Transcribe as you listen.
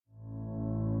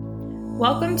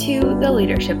Welcome to The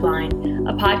Leadership Line,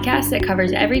 a podcast that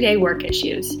covers everyday work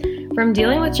issues. From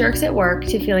dealing with jerks at work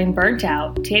to feeling burnt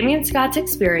out, Tammy and Scott's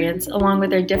experience, along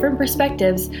with their different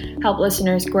perspectives, help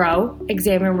listeners grow,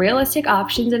 examine realistic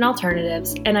options and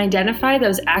alternatives, and identify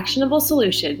those actionable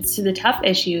solutions to the tough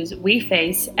issues we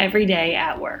face every day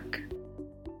at work.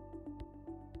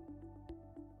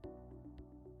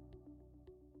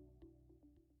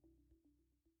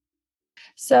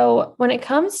 So, when it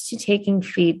comes to taking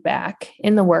feedback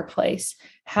in the workplace,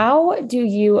 how do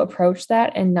you approach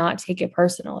that and not take it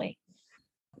personally?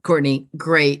 Courtney,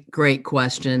 great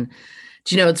question.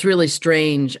 Do you know, it's really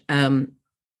strange.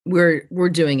 We're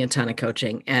doing a ton of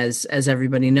coaching, as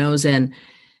everybody knows, and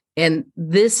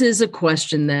this is a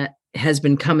question that has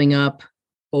been coming up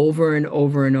over and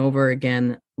over and over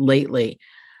again lately.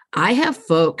 I have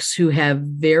folks who have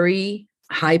very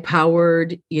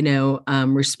high-powered,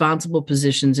 responsible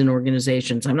positions in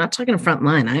organizations. I'm not talking front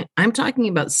line. I'm talking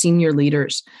about senior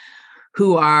leaders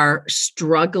who are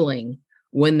struggling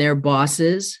when their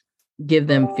bosses give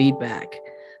them feedback.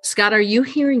 Scott, are you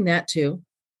hearing that too?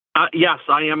 Yes,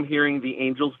 I am hearing the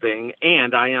angels thing,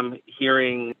 and I am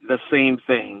hearing the same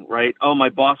thing, right? Oh, my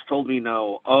boss told me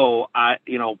no. Oh,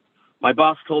 my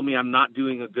boss told me I'm not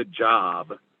doing a good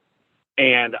job.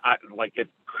 And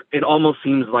it almost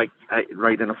seems like,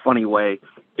 right, in a funny way,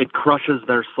 it crushes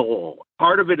their soul.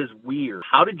 Part of it is weird.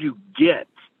 How did you get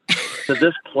to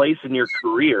this place in your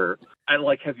career?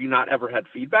 Have you not ever had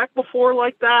feedback before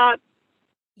like that?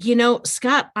 You know,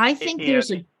 Scott, I think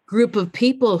there's a group of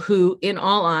people who, in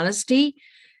all honesty,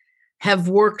 have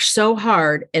worked so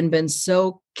hard and been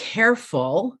so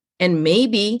careful and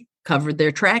maybe covered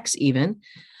their tracks even,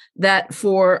 that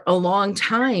for a long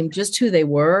time, just who they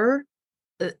were,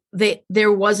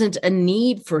 there wasn't a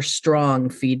need for strong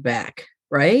feedback,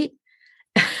 right?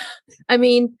 I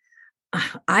mean,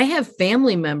 I have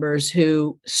family members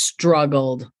who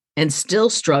struggled and still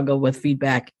struggle with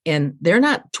feedback, and they're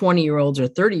not 20-year-olds or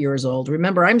 30 years old.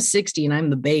 Remember, I'm 60 and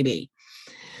I'm the baby.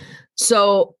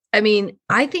 So, I mean,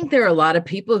 I think there are a lot of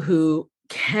people who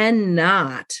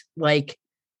cannot,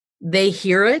 they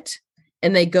hear it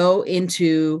and they go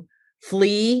into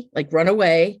flee, run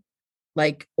away,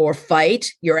 or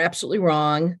fight, you're absolutely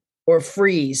wrong, or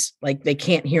freeze, they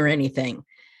can't hear anything.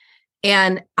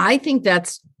 And I think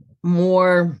that's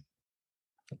more,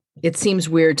 it seems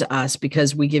weird to us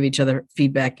because we give each other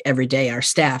feedback every day. Our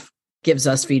staff gives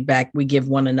us feedback. We give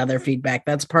one another feedback.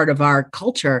 That's part of our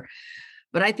culture.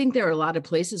 But I think there are a lot of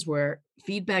places where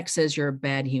feedback says you're a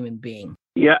bad human being.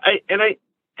 Yeah.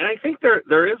 I think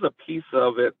there is a piece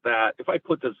of it that if I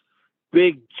put this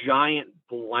big giant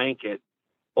blanket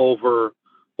over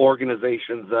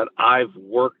organizations that I've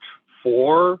worked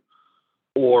for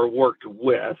or worked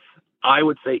with, I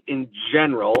would say in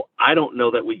general, I don't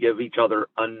know that we give each other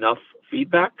enough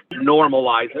feedback,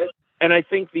 normalize it. And I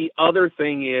think the other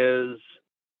thing is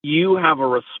you have a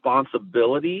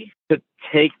responsibility to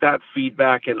take that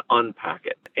feedback and unpack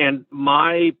it. And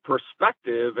my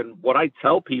perspective and what I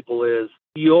tell people is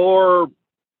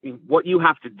what you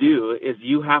have to do is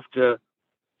you have to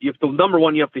number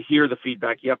one, you have to hear the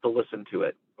feedback. You have to listen to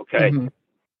it. Okay. Mm-hmm.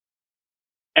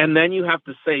 And then you have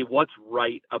to say what's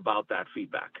right about that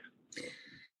feedback.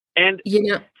 And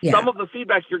some of the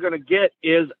feedback you're going to get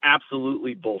is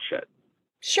absolutely bullshit.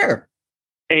 Sure.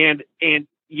 And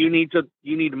you need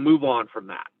to move on from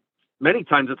that. Many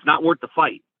times it's not worth the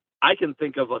fight. I can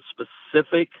think of a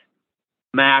specific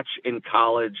match in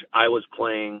college I was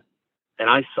playing and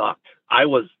I sucked. I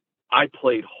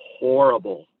played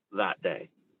horrible that day.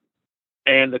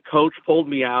 And the coach pulled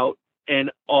me out, and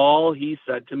all he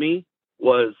said to me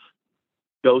was,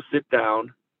 "Go sit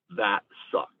down. That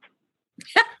sucked."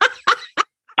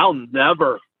 I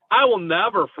will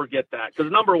never forget that.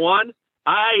 Because number one,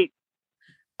 I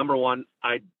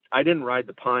didn't ride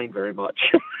the pine very much.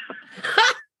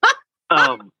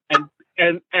 And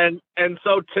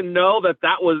so to know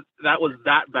that was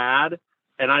that bad,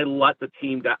 and I let the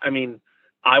team down. I mean,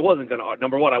 I wasn't going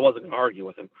to argue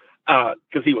with him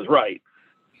because he was right.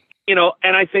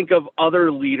 And I think of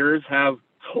other leaders have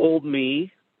told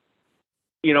me,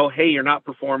 hey, you're not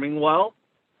performing well,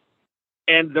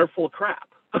 and they're full of crap.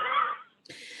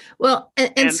 Well,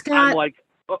 and Scott, I'm like,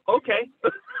 okay.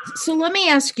 So let me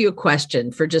ask you a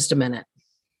question for just a minute.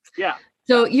 Yeah.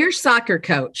 So your soccer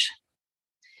coach,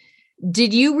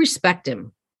 did you respect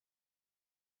him?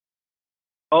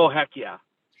 Oh, heck yeah.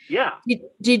 Yeah.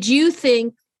 Did you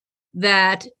think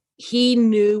that he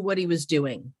knew what he was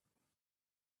doing?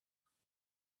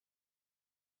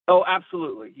 Oh,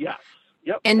 absolutely. Yes.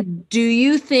 Yep. And do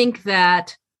you think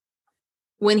that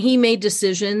when he made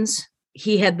decisions,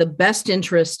 he had the best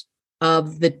interest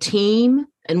of the team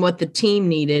and what the team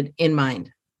needed in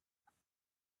mind.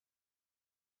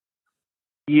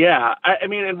 Yeah. I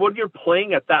mean, and when you're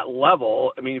playing at that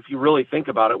level, I mean, if you really think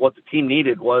about it, what the team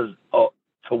needed was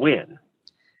to win.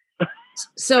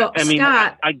 So, I mean,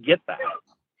 Scott, I get that.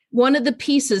 One of the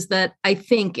pieces that I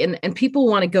think, and people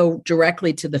want to go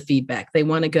directly to the feedback. They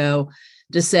want to go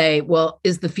to say, well,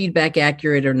 is the feedback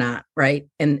accurate or not? Right.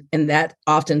 And that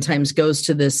oftentimes goes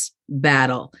to this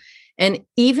battle. And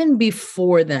even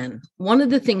before then, one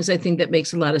of the things I think that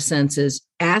makes a lot of sense is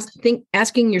asking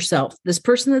yourself, this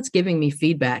person that's giving me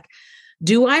feedback,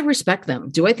 do I respect them?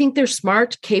 Do I think they're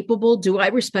smart, capable? Do I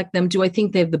respect them? Do I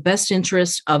think they have the best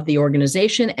interests of the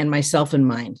organization and myself in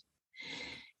mind?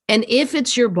 And if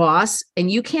it's your boss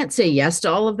and you can't say yes to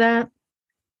all of that,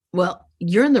 well,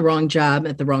 you're in the wrong job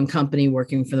at the wrong company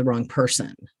working for the wrong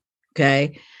person.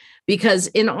 Okay. Because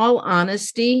in all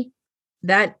honesty,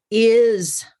 that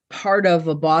is part of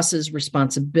a boss's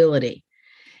responsibility.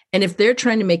 And if they're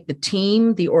trying to make the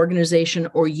team, the organization,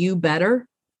 or you better,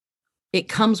 it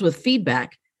comes with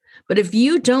feedback. But if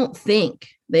you don't think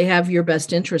they have your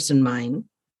best interests in mind,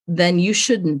 then you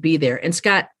shouldn't be there. And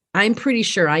Scott, I'm pretty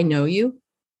sure I know you.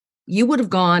 You would have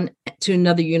gone to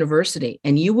another university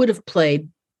and you would have played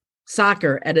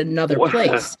soccer at another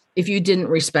place if you didn't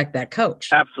respect that coach.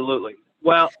 Absolutely.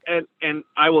 Well, and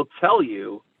I will tell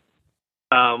you,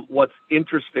 what's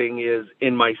interesting is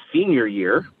in my senior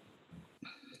year,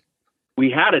 we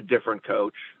had a different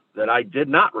coach that I did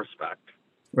not respect.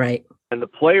 Right. And the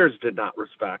players did not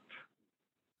respect.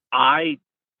 I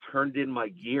turned in my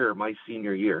gear my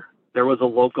senior year. There was a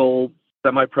local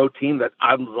semi-pro team that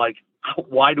I'm like,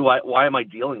 why am I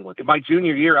dealing with it? My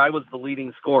junior year, I was the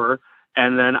leading scorer,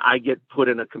 and then I get put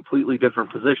in a completely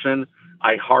different position.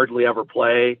 I hardly ever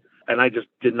play, and I just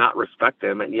did not respect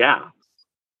him. And yeah,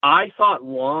 I thought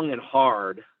long and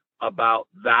hard about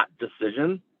that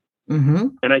decision. Mm-hmm.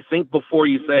 And I think before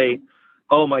you say,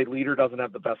 oh, my leader doesn't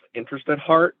have the best interest at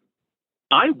heart,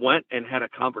 I went and had a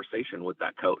conversation with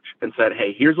that coach and said,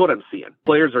 hey, here's what I'm seeing.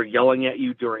 Players are yelling at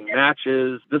you during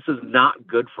matches. This is not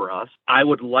good for us. I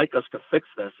would like us to fix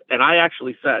this. And I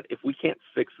actually said, if we can't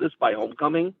fix this by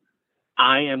homecoming,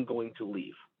 I am going to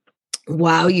leave.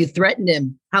 Wow, you threatened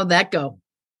him. How'd that go?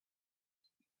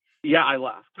 Yeah, I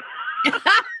left.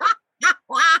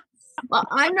 Well,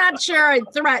 I'm not sure I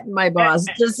threatened my boss,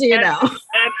 just so you know.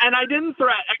 And I didn't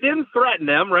threaten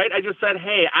them, right? I just said,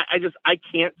 hey, I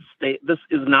can't stay. This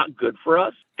is not good for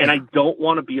us. And I don't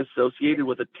want to be associated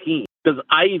with a team. Because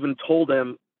I even told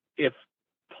him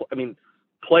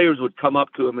players would come up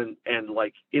to him and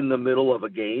like in the middle of a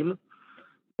game,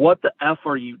 what the F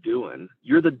are you doing?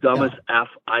 You're the dumbest F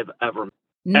I've ever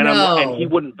met. And he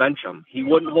wouldn't bench him. He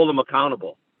wouldn't hold him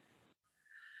accountable.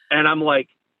 And I'm like,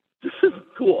 this isn't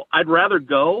cool. I'd rather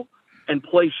go and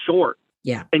play short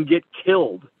and get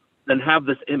killed than have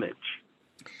this image.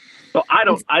 So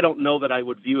I don't know that I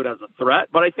would view it as a threat,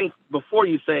 but I think before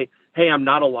you say, hey, I'm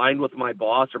not aligned with my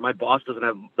boss or my boss doesn't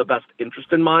have the best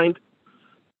interest in mind,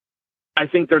 I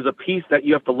think there's a piece that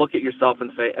you have to look at yourself and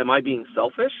say, am I being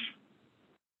selfish?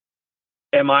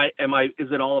 Is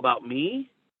it all about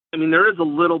me? I mean, there is a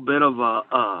little bit of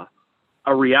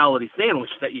a reality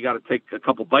sandwich that you got to take a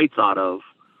couple bites out of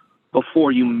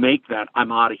before you make that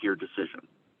I'm out of here decision.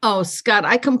 Oh, Scott,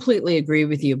 I completely agree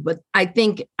with you. But I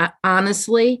think,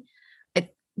 honestly,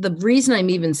 the reason I'm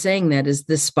even saying that is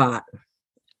this spot.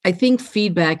 I think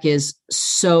feedback is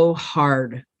so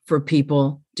hard for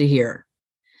people to hear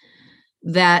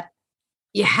that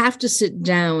you have to sit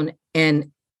down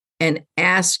and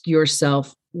ask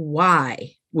yourself,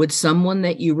 why would someone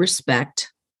that you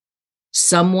respect,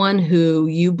 someone who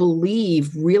you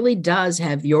believe really does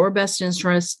have your best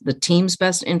interest, the team's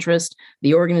best interest,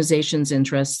 the organization's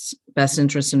best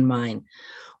interest in mind,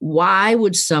 why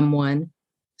would someone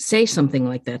say something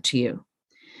like that to you?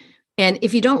 And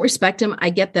if you don't respect them, I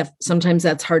get that sometimes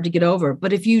that's hard to get over.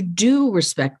 But if you do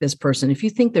respect this person, if you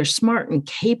think they're smart and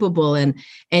capable and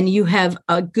you have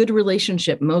a good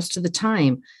relationship most of the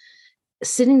time,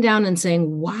 sitting down and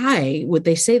saying, why would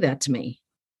they say that to me?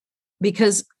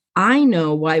 Because I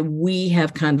know why we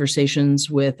have conversations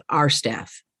with our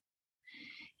staff.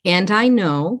 And I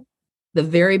know the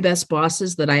very best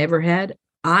bosses that I ever had,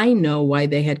 I know why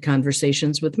they had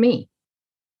conversations with me.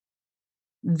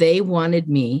 They wanted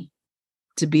me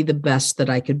to be the best that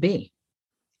I could be.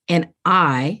 And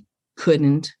I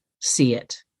couldn't see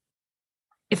it.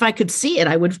 If I could see it,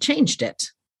 I would have changed it.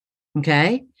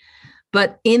 Okay.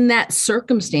 But in that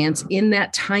circumstance, in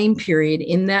that time period,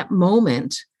 in that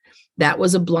moment, that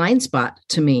was a blind spot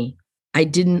to me. I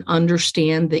didn't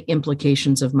understand the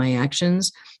implications of my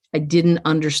actions. I didn't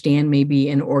understand maybe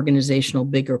an organizational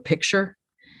bigger picture.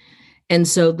 And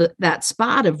so that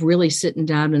spot of really sitting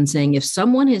down and saying, if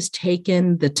someone has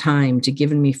taken the time to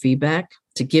give me feedback,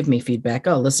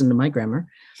 oh, listen to my grammar.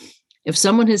 If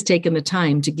someone has taken the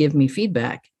time to give me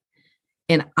feedback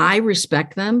and I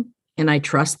respect them and I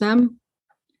trust them,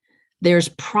 there's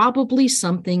probably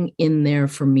something in there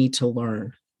for me to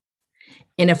learn.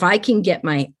 And if I can get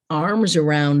my arms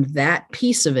around that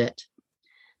piece of it,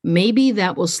 maybe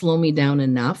that will slow me down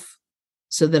enough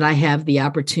so that I have the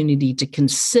opportunity to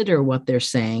consider what they're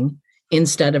saying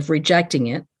instead of rejecting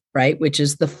it, right? Which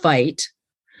is the fight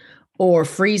or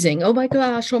freezing. Oh my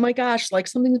gosh, like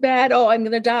something's bad. Oh, I'm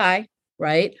going to die,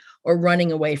 right? Or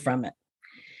running away from it.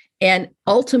 And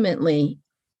ultimately,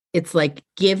 it's like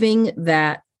giving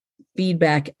that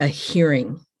feedback a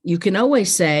hearing. You can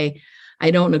always say,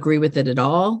 I don't agree with it at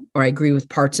all, or I agree with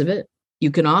parts of it. You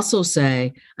can also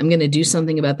say, I'm going to do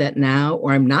something about that now,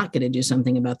 or I'm not going to do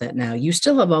something about that now. You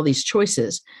still have all these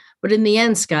choices. But in the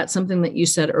end, Scott, something that you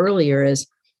said earlier is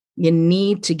you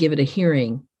need to give it a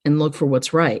hearing and look for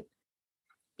what's right.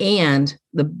 And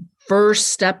the first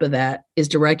step of that is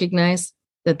to recognize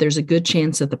that there's a good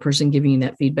chance that the person giving you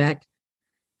that feedback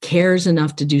cares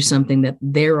enough to do something that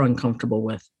they're uncomfortable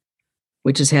with,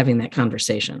 which is having that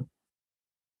conversation.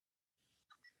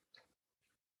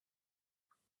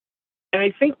 And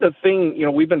I think the thing,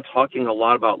 we've been talking a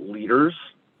lot about leaders.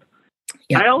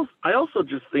 Yeah. I also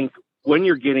just think when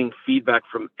you're getting feedback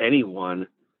from anyone,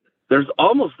 there's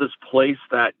almost this place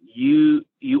that you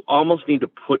almost need to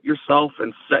put yourself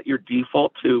and set your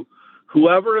default to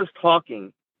whoever is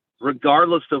talking,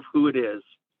 regardless of who it is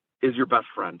your best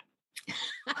friend.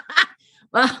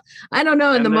 Well, I don't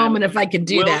know in the moment if I could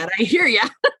do that. I hear you.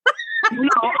 No,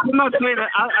 I'm not saying that.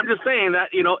 I'm just saying that,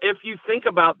 if you think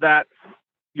about that,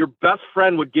 your best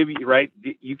friend would give you, right?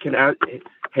 You can ask,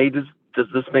 hey, does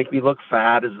this make me look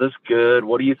fat? Is this good?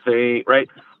 What do you think? Right?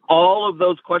 All of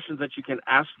those questions that you can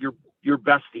ask your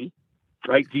bestie,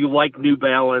 right? Do you like New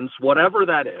Balance? Whatever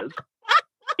that is.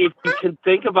 If you can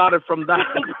think about it from that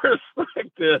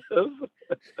perspective.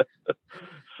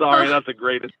 Sorry, that's a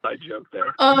great inside joke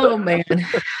there. Oh, man.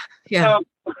 Yeah.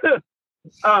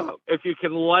 If you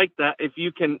can like that, if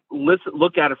you can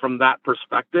look at it from that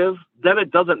perspective, then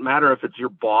it doesn't matter if it's your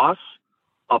boss,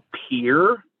 a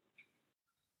peer.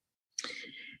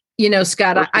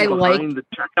 Scott, I like the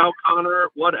checkout counter,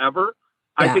 whatever.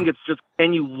 Yeah. I think it's just,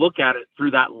 can you look at it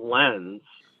through that lens?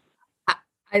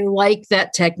 I like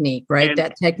that technique, right?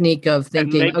 That technique of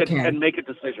thinking, and make a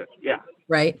decision. Yeah.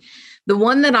 Right. The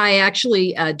one that I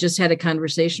actually just had a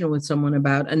conversation with someone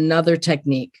about, another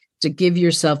technique to give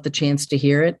yourself the chance to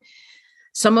hear it.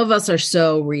 Some of us are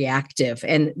so reactive.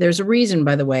 And there's a reason,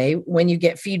 by the way, when you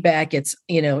get feedback, it's,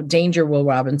 danger, Will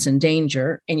Robinson,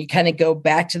 danger. And you kind of go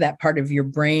back to that part of your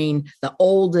brain, the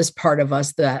oldest part of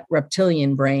us, that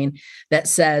reptilian brain that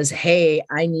says, hey,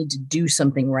 I need to do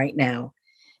something right now.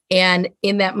 And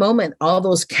in that moment, all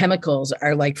those chemicals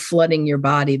are like flooding your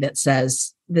body that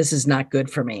says, this is not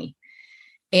good for me.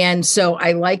 And so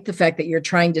I like the fact that you're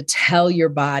trying to tell your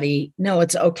body, no,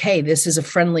 it's okay. This is a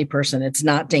friendly person. It's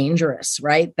not dangerous,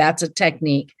 right? That's a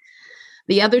technique.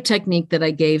 The other technique that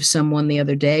I gave someone the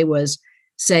other day was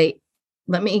say,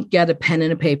 let me get a pen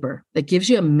and a paper. That gives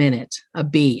you a minute, a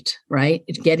beat, right?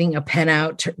 It's getting a pen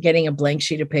out, getting a blank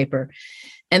sheet of paper,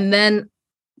 and then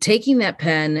taking that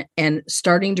pen and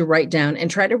starting to write down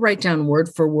and try to write down word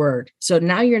for word. So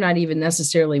now you're not even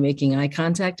necessarily making eye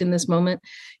contact in this moment.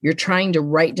 You're trying to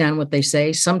write down what they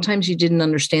say. Sometimes you didn't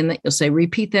understand that. You'll say,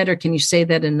 repeat that, or can you say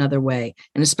that another way?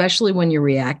 And especially when you're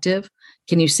reactive,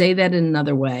 can you say that in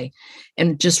another way?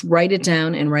 And just write it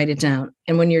down and write it down.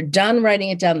 And when you're done writing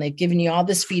it down, they've given you all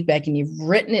this feedback and you've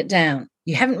written it down.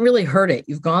 You haven't really heard it.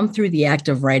 You've gone through the act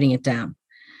of writing it down.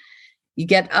 You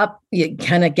get up, you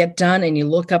kind of get done, and you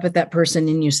look up at that person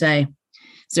and you say,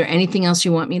 is there anything else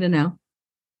you want me to know?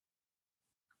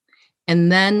 And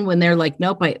then when they're like,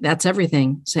 nope, that's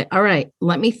everything, say, all right,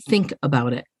 let me think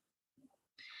about it.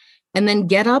 And then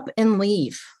get up and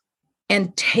leave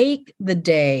and take the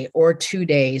day or 2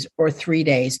 days or 3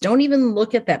 days. Don't even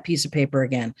look at that piece of paper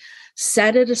again.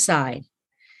 Set it aside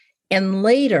and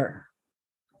later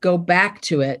go back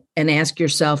to it and ask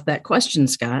yourself that question,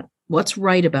 Scott. What's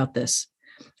right about this?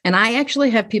 And I actually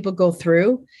have people go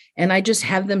through and I just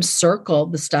have them circle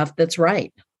the stuff that's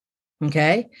right.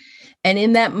 Okay. And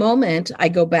in that moment, I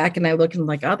go back and I look and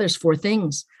like, oh, there's 4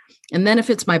 things. And then if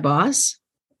it's my boss,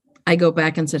 I go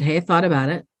back and said, hey, I thought about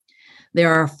it.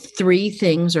 There are 3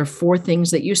 things or 4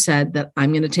 things that you said that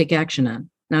I'm going to take action on.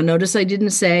 Now, notice I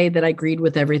didn't say that I agreed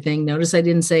with everything. Notice I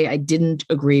didn't say I didn't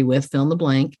agree with fill in the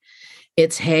blank.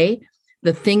 It's, hey,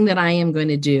 the thing that I am going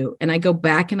to do. And I go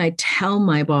back and I tell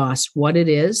my boss what it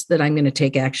is that I'm going to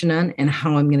take action on and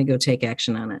how I'm going to go take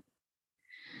action on it.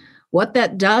 What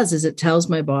that does is it tells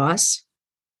my boss,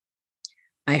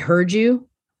 I heard you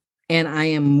and I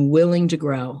am willing to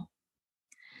grow.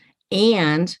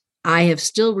 And I have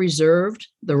still reserved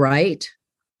the right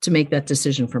to make that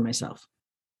decision for myself,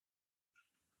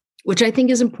 which I think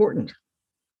is important,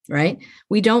 right?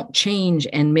 We don't change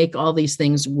and make all these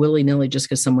things willy-nilly just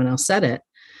because someone else said it.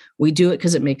 We do it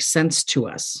because it makes sense to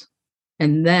us.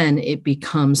 And then it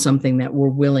becomes something that we're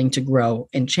willing to grow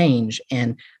and change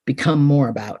and become more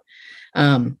about.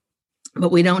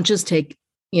 But we don't just take,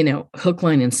 hook,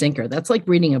 line, and sinker. That's like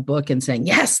reading a book and saying,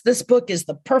 yes, this book is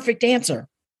the perfect answer.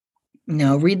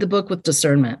 No, read the book with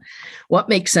discernment. What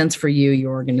makes sense for you,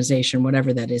 your organization,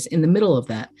 whatever that is, in the middle of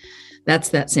that, that's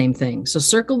that same thing. So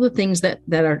circle the things that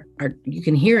are you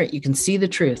can hear it, you can see the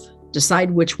truth,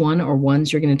 decide which one or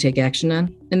ones you're going to take action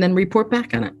on, and then report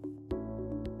back on it.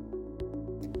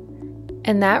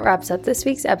 And that wraps up this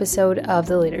week's episode of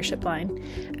The Leadership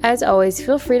Line. As always,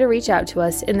 feel free to reach out to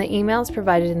us in the emails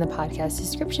provided in the podcast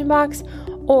description box,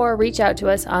 or reach out to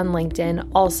us on LinkedIn,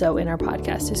 also in our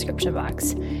podcast description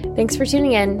box. Thanks for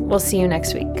tuning in. We'll see you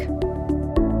next week.